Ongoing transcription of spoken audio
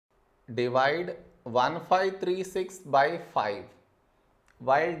Divide 1536 by 5.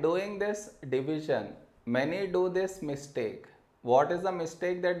 While doing this division, many do this mistake. What is the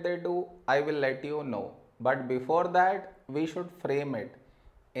mistake that they do? I will let you know. But before that, we should frame it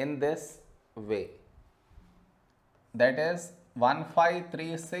in this way. That is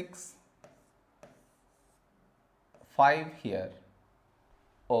 1536 5 here.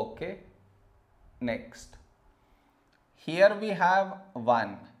 Okay. Next. Here we have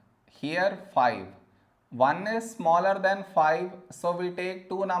 1. Here 5. 1 is smaller than 5, so we take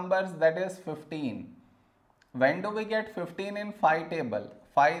two numbers, that is 15. When do we get 15 in 5 table?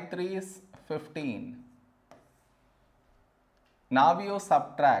 5 3 is 15. Now you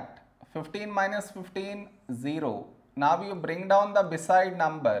subtract. 15 minus 15, 0. Now you bring down the beside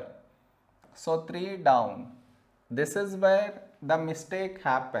number. So 3 down. This is where the mistake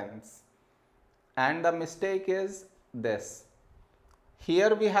happens. And the mistake is this.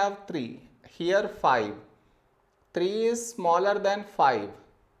 Here we have 3. Here 5. 3 is smaller than 5.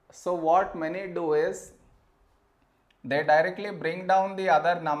 So what many do is, they directly bring down the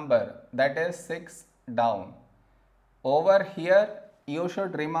other number, that is 6 down. Over here, you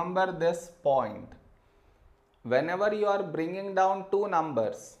should remember this point. Whenever you are bringing down two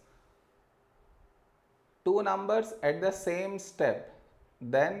numbers at the same step,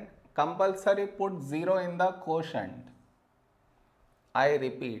 then compulsory put 0 in the quotient. I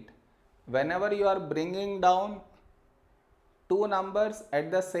repeat, whenever you are bringing down two numbers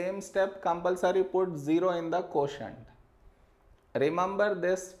at the same step, compulsory put 0 in the quotient. Remember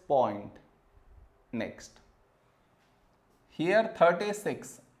this point. Next. Here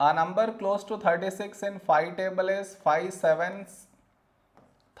 36. A number close to 36 in 5 table is 5 7s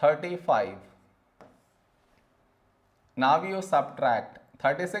 35. Now you subtract.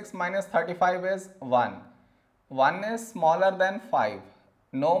 36 minus 35 is 1. 1 is smaller than 5.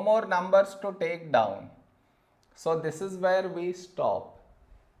 No more numbers to take down. So this is where we stop.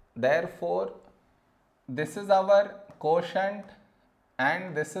 Therefore, this is our quotient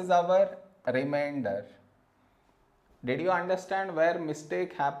and this is our remainder. Did you understand where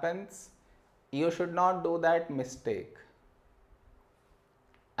mistake happens? You should not do that mistake.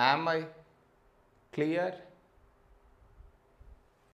 Am I clear?